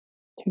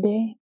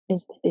Today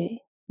is the day.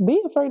 Be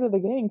afraid of the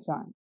gang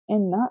sign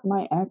and not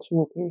my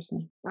actual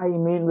piercing. I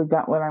immediately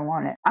got what I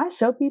wanted. I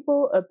show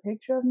people a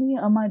picture of me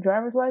on my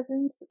driver's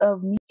license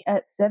of me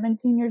at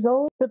 17 years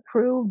old to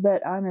prove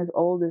that I'm as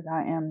old as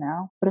I am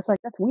now. But it's like,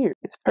 that's weird.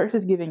 This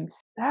person's giving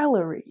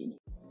salary.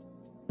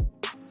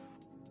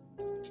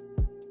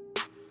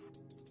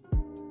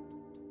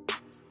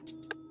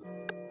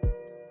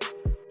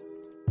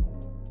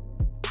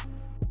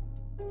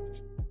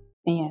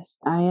 And yes,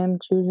 I am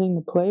choosing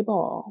to play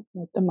ball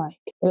with the mic,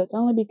 but it's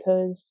only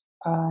because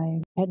I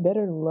had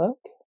better luck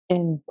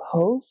in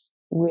post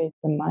with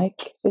the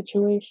mic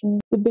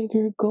situation. The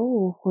bigger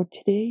goal for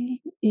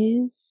today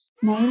is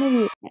my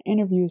interview. My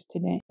interview is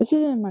today. This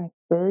isn't my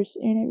first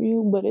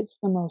interview, but it's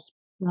the most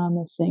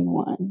promising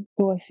one.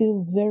 So I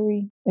feel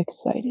very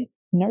excited.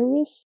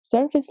 Nervous,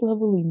 surface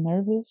levelly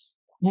nervous,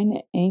 kind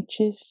of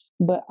anxious,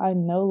 but I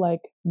know,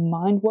 like,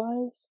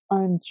 mind-wise,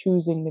 I'm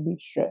choosing to be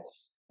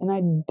stressed. And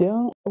I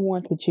don't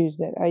want to choose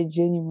that. I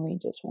genuinely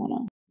just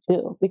want to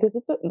chill because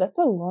that's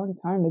a long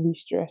time to be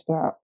stressed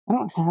out. I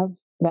don't have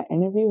that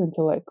interview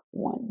until like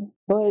 1.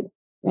 But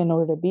in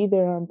order to be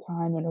there on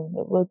time, in order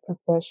to look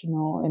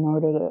professional, in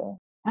order to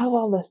have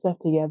all that stuff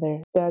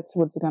together, that's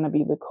what's going to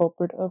be the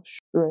culprit of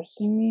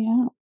stressing me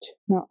out.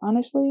 Now,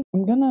 honestly,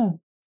 I'm going to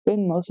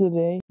spend most of the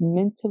day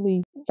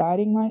mentally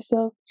fighting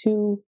myself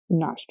to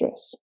not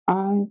stress.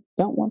 I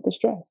don't want the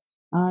stress.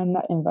 I'm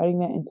not inviting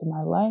that into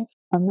my life.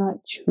 I'm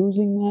not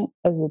choosing that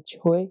as a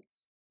choice.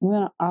 I'm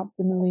going to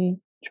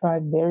optimally try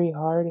very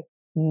hard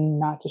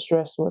not to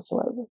stress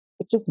whatsoever.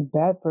 It's just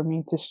bad for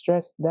me to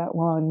stress that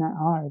long and that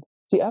hard.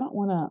 See, I don't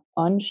want to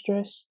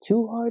unstress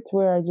too hard to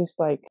where I just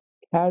like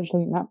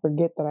casually not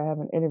forget that I have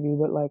an interview,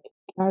 but like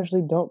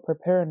casually don't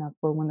prepare enough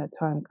for when the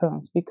time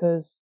comes.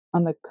 Because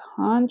on the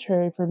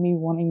contrary, for me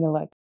wanting to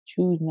like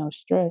choose no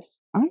stress,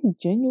 I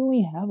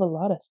genuinely have a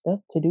lot of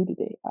stuff to do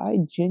today. I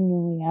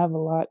genuinely have a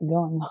lot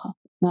going on.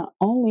 Not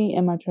only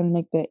am I trying to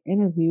make that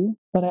interview,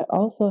 but I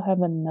also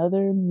have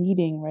another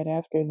meeting right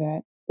after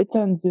that. It's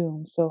on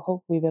Zoom, so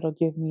hopefully that'll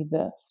give me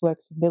the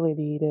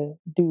flexibility to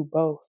do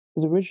both.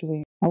 Because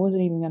originally, I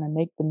wasn't even going to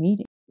make the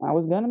meeting. I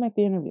was going to make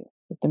the interview.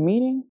 But the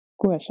meeting?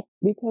 Question.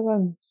 Because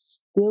I'm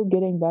still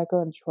getting back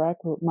on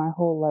track with my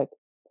whole, like,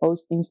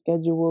 posting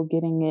schedule,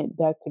 getting it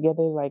back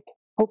together, like,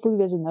 hopefully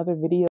there's another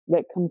video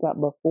that comes out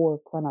before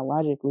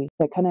chronologically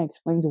that kind of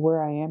explains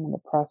where I am in the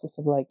process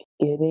of like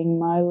getting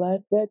my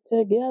life back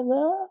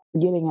together,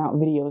 getting out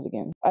videos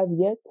again. I've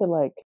yet to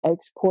like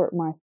export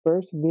my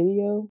first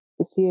video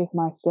to see if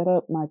my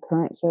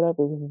current setup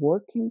is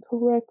working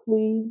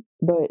correctly.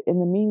 But in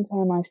the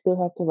meantime, I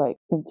still have to like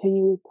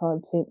continue with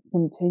content,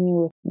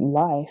 continue with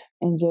life,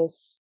 and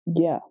just,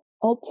 yeah.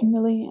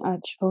 Ultimately, I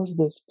chose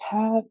this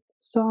path.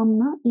 So I'm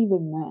not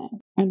even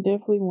mad. I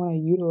definitely want to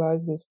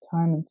utilize this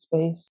time and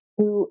space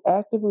to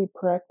actively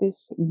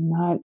practice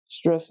not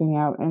stressing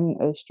out in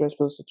a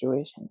stressful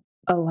situation.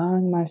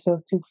 Allowing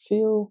myself to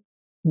feel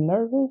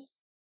nervous,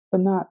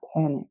 but not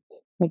panicked.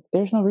 Like,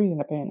 there's no reason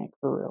to panic,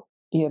 for real.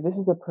 Yeah, this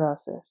is the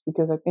process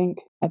because I think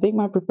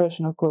my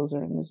professional clothes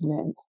are in this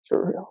bin,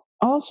 for real.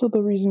 Also,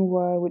 the reason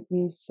why I would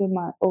be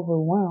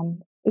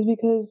semi-overwhelmed is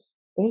because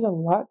there's a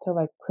lot to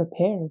like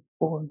prepare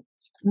for.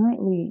 It's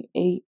currently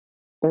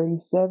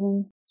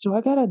 8:37. So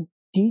I got a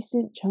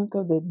decent chunk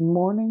of the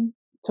morning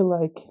to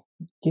like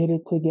get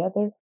it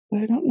together.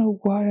 But I don't know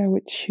why I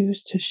would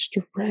choose to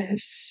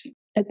stress.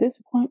 At this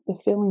point, the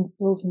feeling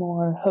feels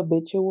more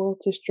habitual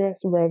to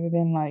stress rather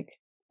than like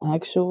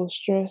actual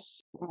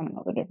stress. I don't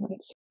know the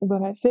difference.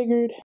 But I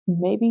figured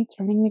maybe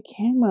turning the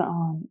camera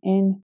on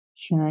and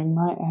sharing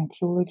my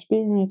actual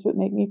experience would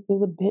make me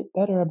feel a bit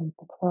better about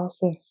the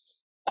process.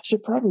 I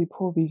should probably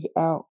pull these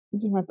out.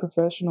 These are my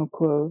professional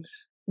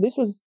clothes. This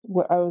was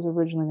what I was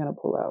originally going to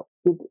pull out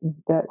with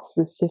that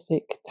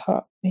specific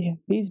top. Man,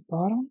 these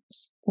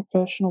bottoms,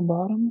 professional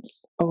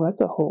bottoms. Oh, that's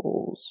a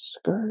whole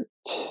skirt.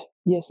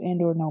 Yes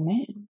and or no,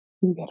 ma'am.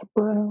 We got a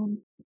brown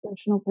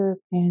professional pair of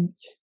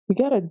pants. We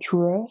got a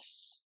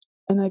dress.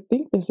 And I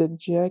think there's a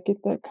jacket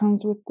that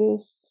comes with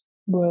this.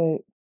 But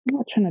I'm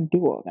not trying to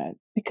do all that.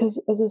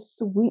 Because as a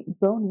sweet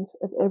bonus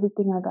of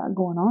everything I got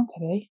going on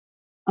today,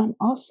 I'm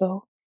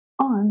also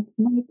on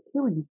my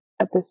period.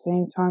 At the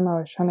same time, I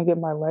was trying to get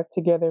my life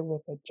together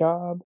with a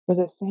job. But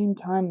at the same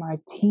time, my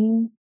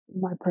team,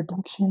 my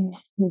production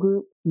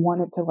group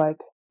wanted to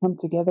like come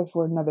together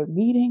for another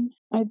meeting.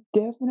 I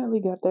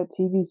definitely got that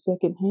TV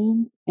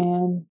secondhand,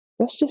 and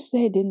let's just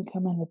say it didn't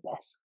come in the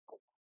best.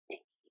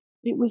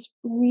 It was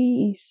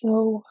free,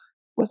 so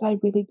was I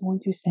really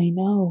going to say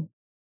no?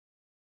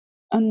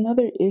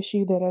 Another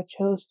issue that I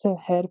chose to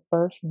head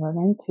first run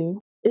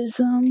into is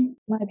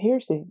my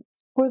piercings.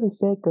 For the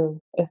sake of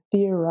a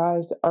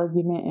theorized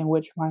argument in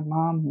which my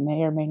mom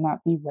may or may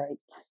not be right,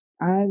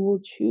 I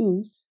will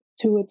choose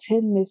to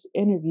attend this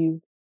interview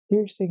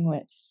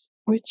piercingless,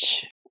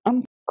 which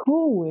I'm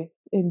cool with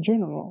in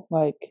general.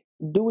 Like,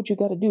 do what you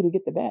gotta do to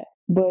get the bag.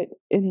 But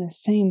in the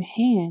same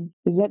hand,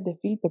 does that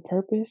defeat the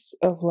purpose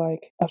of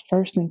like a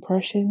first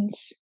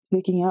impressions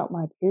picking out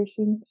my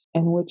piercings,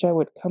 in which I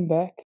would come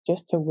back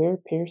just to wear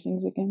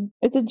piercings again?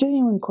 It's a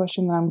genuine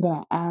question that I'm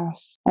gonna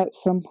ask at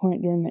some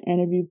point during the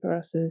interview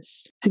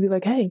process to be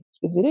like, hey,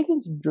 is it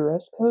against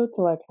dress code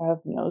to like have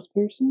nose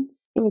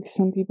piercings? I feel like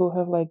some people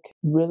have like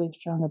really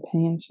strong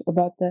opinions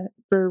about that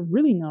for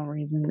really no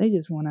reason. They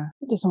just wanna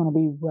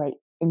be right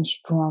and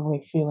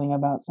strongly feeling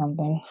about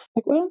something.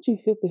 Like, why don't you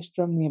feel this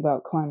strongly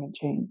about climate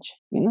change?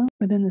 You know?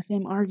 But then the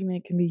same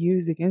argument can be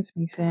used against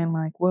me saying,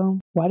 like,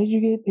 well, why did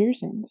you get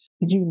piercings?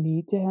 Did you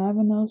need to have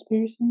a nose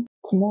piercing?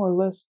 It's more or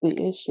less the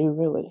issue,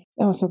 really.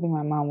 That was something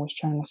my mom was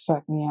trying to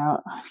suck me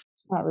out.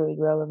 It's not really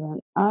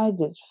relevant. I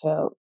just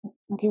felt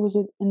like it was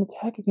an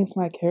attack against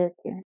my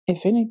character.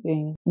 If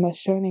anything, I'm a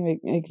shining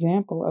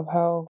example of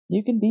how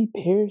you can be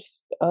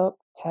pierced up,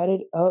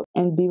 tatted up,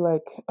 and be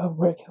like a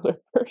regular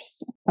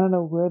person. I don't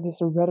know where this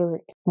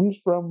rhetoric comes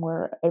from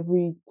where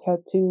every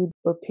tattooed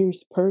or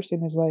pierced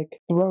person is like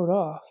thrown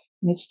off.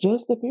 And it's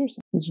just a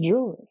piercing. It's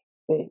jewelry,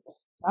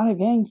 babes. Not a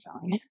gang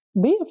sign.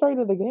 Be afraid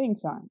of the gang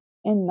sign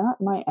and not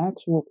my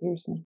actual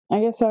piercing.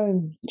 I guess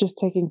I'm just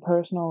taking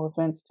personal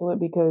offense to it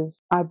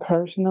because I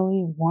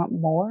personally want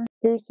more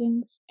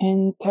piercings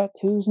and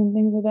tattoos and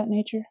things of that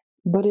nature.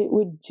 But it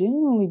would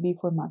genuinely be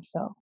for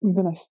myself. I'm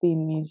gonna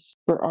steam these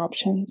for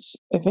options.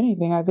 If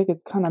anything, I think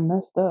it's kind of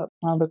messed up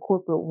how the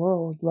corporate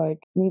world like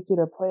needs you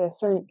to play a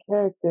certain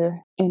character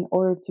in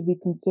order to be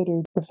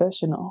considered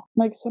professional.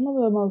 Like some of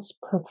the most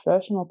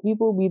professional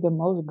people be the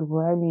most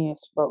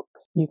grimiest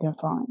folks you can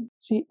find.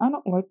 See, I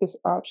don't like this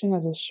option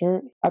as a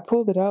shirt. I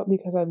pulled it out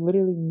because I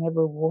literally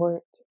never wore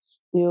it.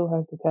 Still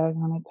has the tag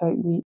on it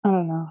type beat. I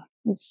don't know.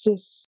 It's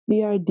just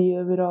the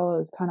idea of it all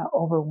is kind of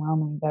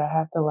overwhelming that I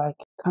have to like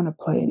kind of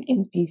play an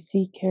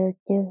NPC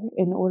character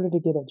in order to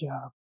get a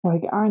job.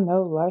 Like I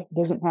know life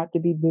doesn't have to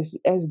be this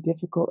as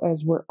difficult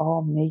as we're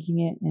all making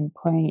it and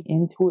playing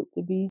into it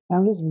to be.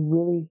 I'm just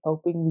really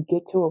hoping we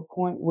get to a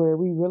point where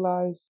we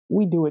realize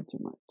we do it too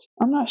much.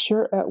 I'm not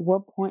sure at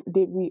what point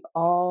did we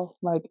all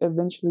like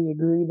eventually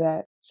agree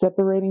that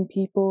separating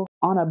people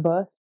on a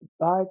bus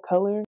by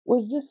color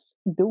was just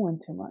doing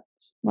too much.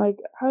 Like,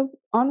 I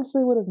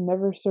honestly would have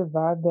never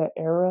survived that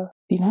era.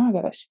 Now I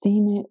gotta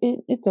steam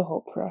it's a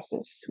whole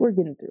process. We're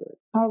getting through it.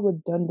 How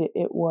redundant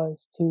it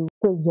was to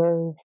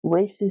preserve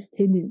racist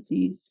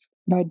tendencies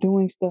by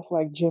doing stuff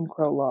like Jim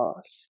Crow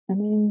laws. I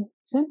mean,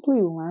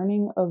 simply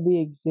learning of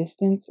the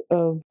existence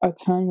of a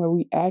time where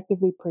we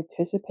actively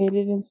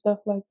participated in stuff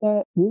like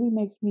that really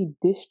makes me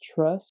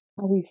distrust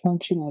how we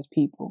function as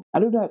people. I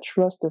do not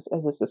trust us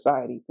as a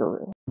society, for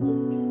real.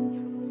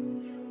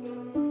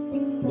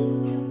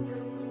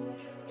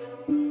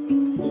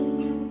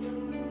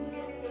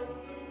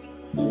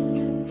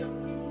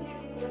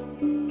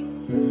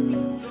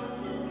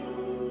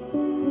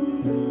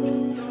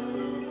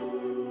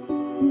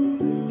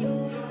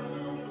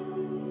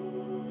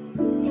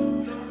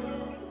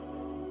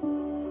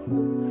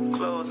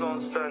 Close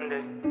on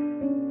Sunday,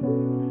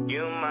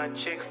 you my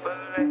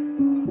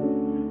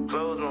Chick-fil-A.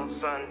 Close on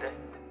Sunday,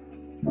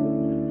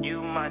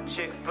 you my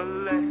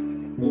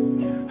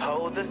Chick-fil-A.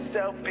 Hold the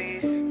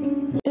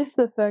selfies. It's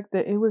the fact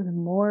that it was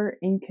more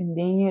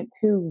inconvenient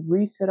to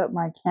reset up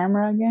my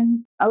camera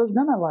again. I was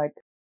gonna like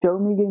show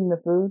me getting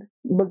the food,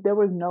 but there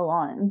was no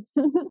line.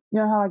 You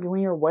know how like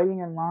when you're waiting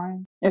in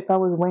line? If I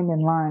was waiting in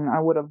line, I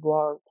would have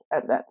vlogged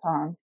at that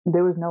time.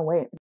 There was no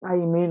wait. I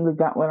immediately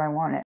got what I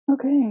wanted.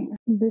 Okay,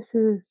 this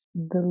is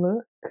the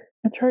look.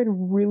 I tried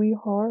really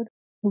hard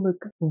to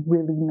look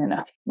really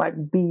meta, like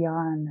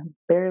beyond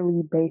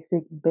barely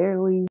basic,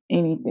 barely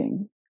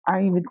anything.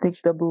 I even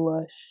think the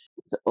blush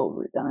is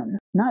overdone.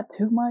 Not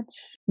too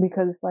much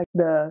because it's like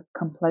the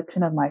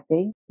complexion of my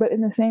face, but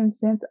in the same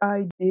sense,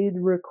 I did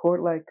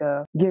record like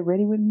a get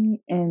ready with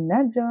me, and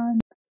that John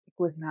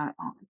was not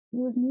on.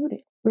 It was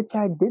muted, which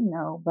I did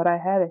know, but I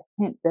had a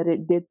hint that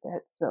it did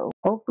that. So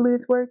hopefully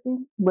it's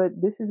working. But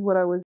this is what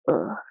I was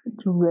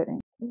dreading.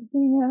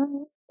 Yeah.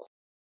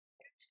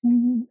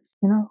 You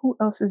know, who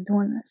else is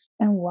doing this?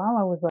 And while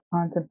I was like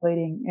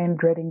contemplating and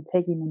dreading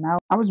taking them out,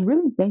 I was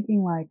really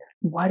thinking like,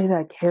 why did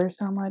I care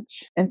so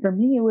much? And for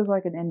me, it was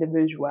like an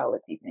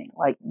individuality thing.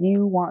 Like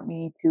you want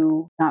me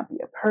to not be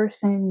a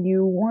person.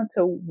 You want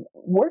to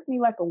work me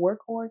like a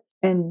workhorse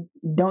and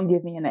don't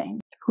give me a name.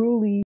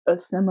 Truly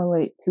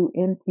assimilate to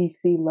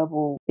NPC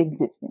level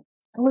existence.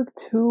 I look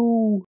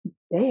too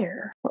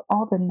there for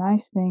all the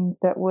nice things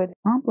that would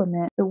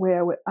complement the way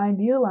I would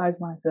idealize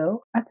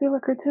myself. I feel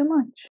like are too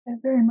much. They're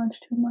very much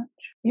too much.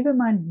 Even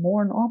my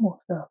more normal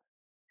stuff.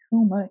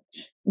 Too much.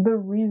 The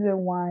reason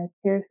why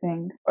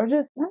piercings are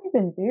just not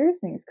even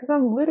piercings, because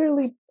I'm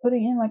literally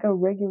putting in like a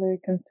regular,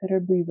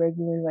 considerably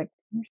regular, like,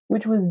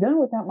 which was done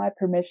without my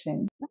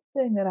permission. I'm not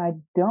saying that I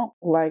don't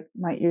like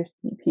my ears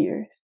to be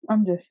pierced.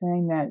 I'm just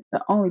saying that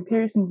the only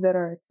piercings that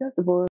are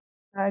acceptable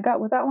I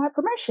got without my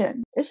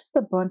permission. It's just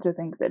a bunch of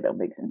things that don't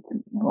make sense to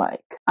me.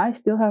 Like, I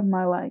still have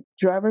my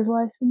driver's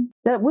license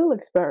that will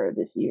expire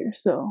this year,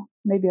 so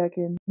maybe I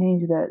can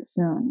change that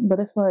soon. But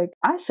it's like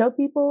I show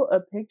people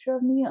a picture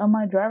of me on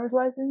my driver's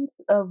license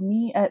of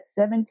me at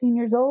 17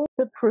 years old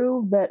to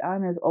prove that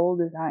I'm as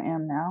old as I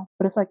am now.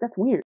 But it's like that's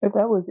weird. If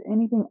that was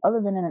anything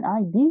other than an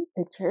ID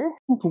picture,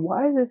 like,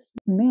 why is this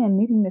man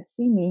needing to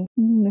see me,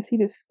 needing to see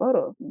this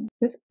photo of me,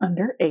 this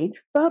underage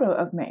photo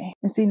of me?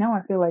 And see, now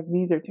I feel like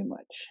these are too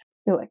much.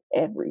 I feel like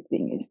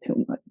everything is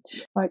too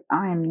much. Like,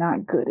 I am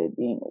not good at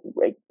being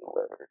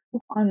regular.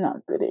 I'm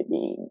not good at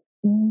being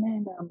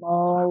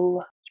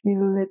minimal. Be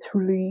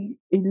literally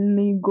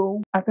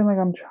illegal. I feel like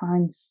I'm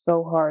trying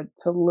so hard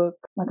to look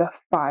like a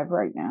 5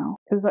 right now.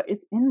 Because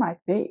it's in my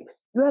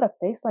face. If you had a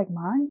face like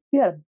mine, if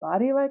you had a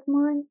body like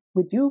mine,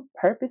 would you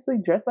purposely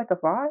dress like a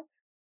 5?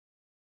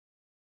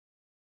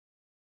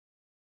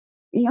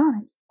 Be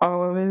honest.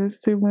 All of it is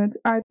too much.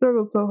 I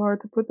struggled so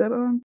hard to put that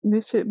on.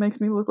 This shit makes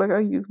me look like I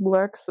use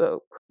black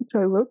soap, which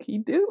I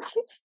low-key do.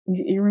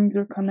 These earrings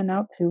are coming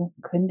out too.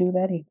 Couldn't do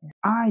that either.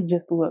 I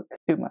just look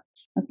too much.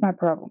 That's my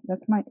problem.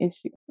 That's my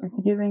issue. It's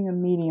giving a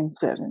medium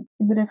 7.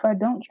 But if I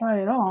don't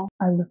try at all,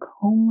 I look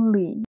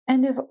homely.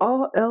 And if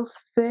all else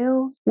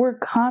fails, we're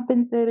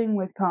compensating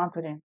with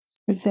confidence.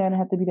 You say I don't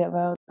have to be that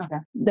loud? Okay.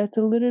 That's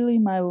literally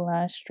my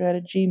last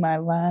strategy, my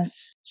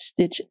last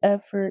stitch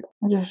effort.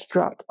 I just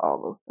dropped all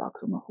those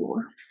socks on the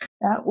floor.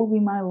 That will be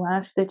my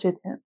last stitch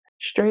attempt.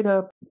 Straight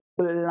up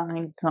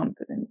blind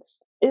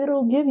confidence.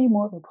 It'll give you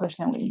more of a push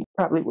than what you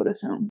probably would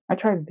assume. I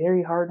try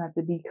very hard not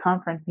to be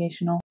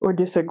confrontational or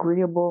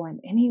disagreeable in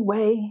any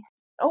way.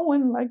 No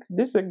one likes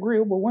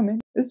disagreeable women,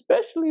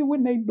 especially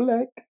when they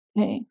black.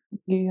 Hey,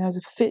 you guys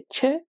a fit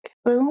check?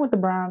 But I went with the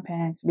brown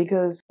pants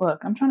because, look,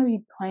 I'm trying to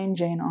be plain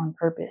Jane on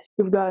purpose.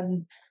 We've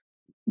gotten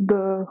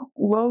the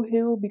low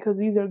heel because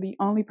these are the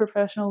only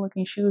professional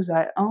looking shoes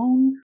I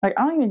own. Like,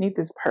 I don't even need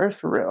this purse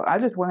for real. I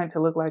just want it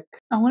to look like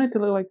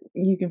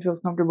you can feel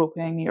comfortable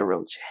paying me a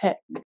real check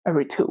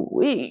every 2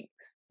 weeks.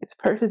 This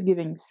purse is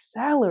giving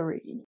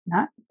salary,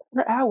 not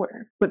per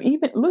hour. But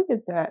even look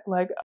at that.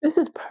 Like, this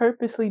is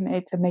purposely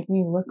made to make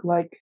me look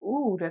like,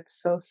 ooh, that's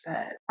so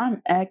sad.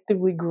 I'm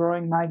actively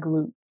growing my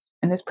glutes.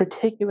 And this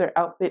particular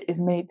outfit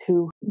is made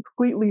to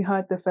completely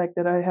hide the fact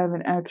that I have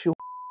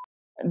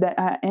that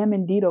I am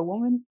indeed a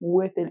woman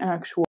with an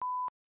actual.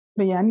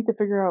 But yeah, I need to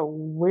figure out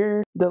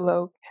where the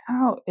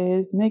locale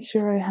is. Make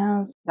sure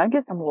I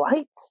get some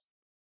lights.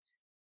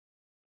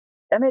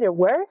 That made it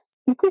worse.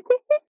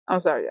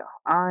 I'm sorry, y'all.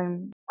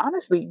 I'm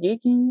honestly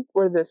geeking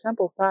for the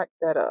simple fact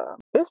that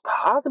this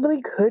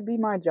possibly could be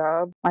my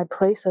job, my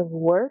place of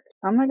work.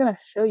 I'm not gonna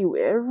show you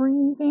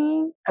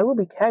everything. I will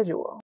be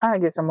casual. I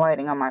get some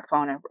lighting on my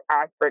phone and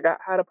I forgot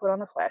how to put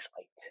on a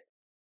flashlight.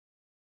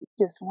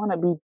 You just want to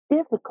be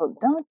difficult,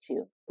 don't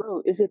you?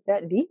 Bro, is it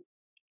that deep?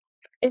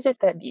 Is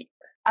it that deep?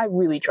 I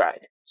really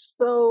tried.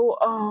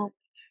 So,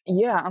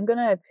 yeah, I'm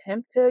gonna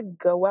attempt to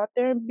go out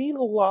there and be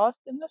lost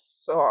in the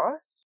sauce.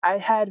 I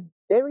had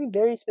very,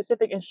 very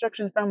specific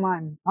instructions from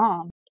my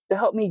mom to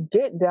help me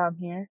get down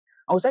here.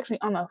 I was actually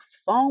on the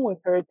phone with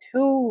her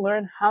to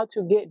learn how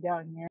to get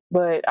down here,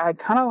 but I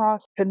kind of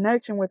lost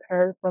connection with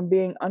her from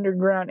being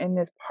underground in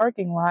this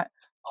parking lot.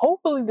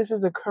 Hopefully, this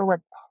is the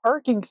correct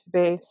parking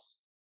space.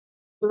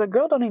 The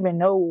girl don't even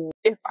know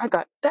if I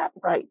got that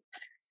right.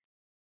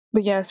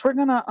 But yes, we're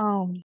gonna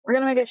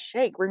make it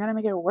shake. We're gonna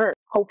make it work.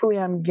 Hopefully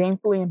I'm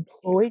gainfully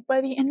employed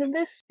by the end of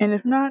this. And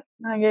if not,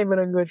 I gave it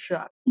a good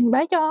shot.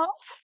 Bye y'all.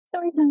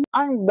 Story time.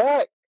 I'm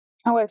back.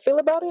 How I feel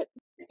about it?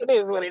 It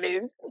is what it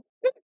is.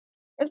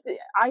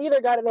 I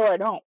either got it or I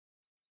don't.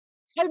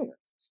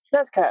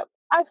 That's cap.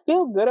 I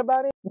feel good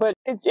about it, but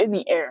it's in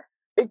the air.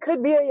 It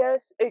could be a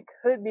yes, it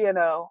could be a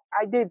no.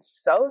 I did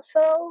so.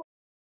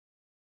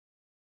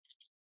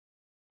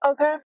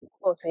 Okay,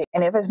 we'll see.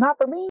 And if it's not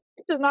for me,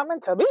 it's just not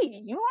meant to be.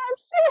 You know what I'm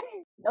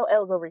saying? No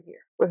L's over here.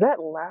 Was that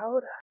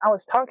loud? I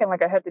was talking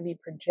like I had to be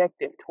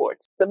projected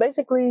towards. So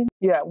basically,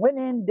 yeah, went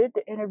in, did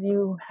the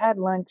interview, had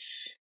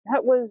lunch.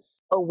 That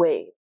was a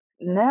wave.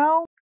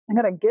 Now I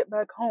gotta get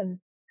back home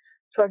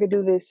so I could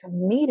do this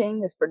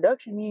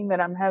production meeting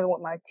that I'm having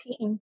with my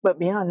team. But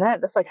beyond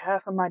that, that's like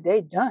half of my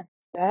day done.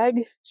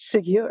 Bag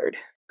secured.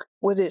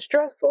 Was it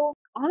stressful?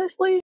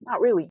 Honestly,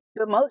 not really.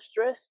 The most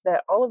stress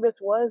that all of this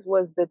was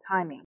the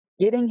timing.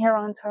 Getting here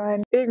on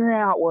time, figuring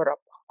out where to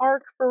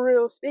park for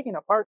real. Speaking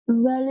of park,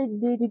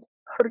 validated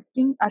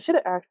parking. I should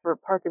have asked for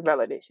parking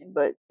validation,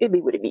 but it be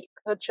what it be.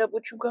 Catch up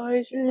with you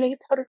guys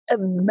later.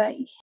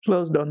 Bye.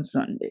 Closed on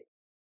Sunday.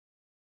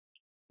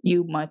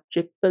 You my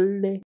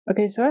Chick-fil-A.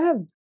 Okay, so I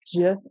have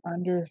just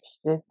under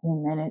 15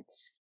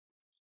 minutes.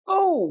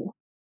 Oh!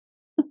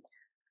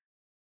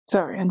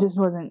 Sorry, I just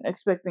wasn't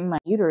expecting my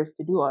uterus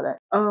to do all that.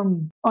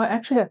 I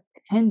actually have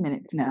 10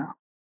 minutes now.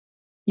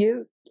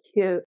 Cute.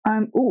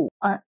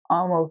 I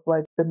almost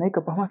like the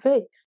makeup on my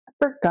face. I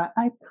forgot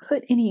I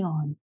put any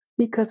on.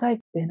 because I've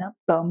been a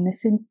bum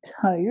this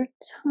entire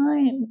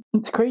time.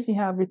 It's crazy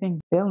how everything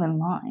fell in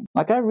line.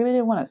 Like, I really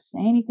didn't want to say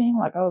anything.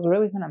 Like, I was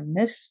really gonna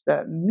miss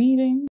that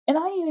meeting. And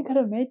I even could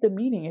have made the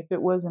meeting if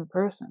it was in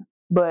person.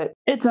 But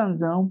it's on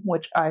Zoom,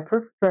 which I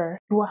prefer.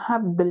 Do I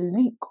have the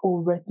link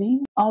already?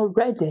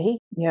 Already?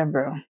 Yeah,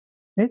 bro.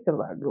 There's a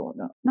lot going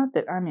on. Not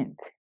that I'm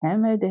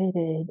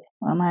intimidated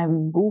by my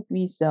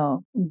goofy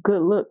self.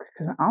 Good looks,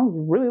 because I was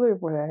really looking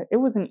for that. It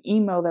was an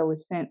email that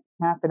was sent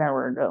half an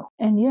hour ago.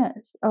 And yes,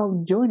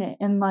 I'll join it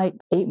in like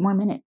 8 more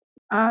minutes.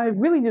 I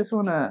really just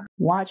want to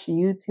watch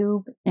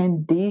YouTube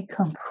and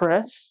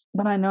decompress,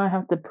 but I know I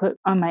have to put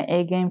on my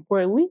A game for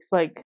at least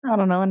like, I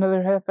don't know,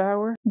 another half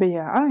hour. But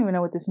yeah, I don't even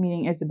know what this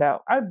meeting is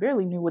about. I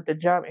barely knew what the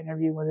job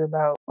interview was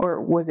about, or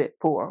was it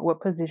for?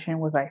 What position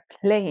was I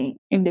playing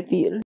in the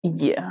field?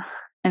 Yeah.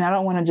 And I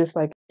don't want to just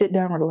like sit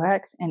down,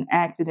 relax, and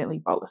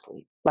accidentally fall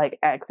asleep. Like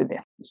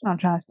accident. So I'm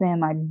trying to stay in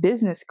my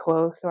business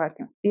clothes so I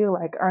can feel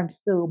like I'm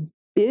still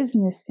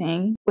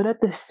businessing. But at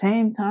the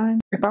same time,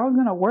 if I was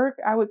gonna work,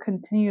 I would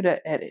continue to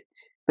edit.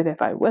 But if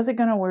I wasn't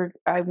gonna work,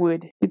 I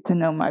would get to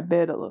know my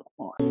bed a little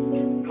more.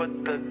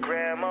 Put the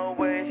gram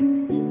away,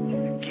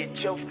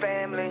 get your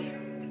family.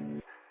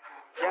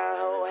 Y'all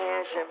hold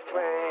hands and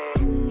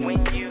pray.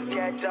 When you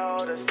got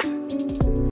daughters,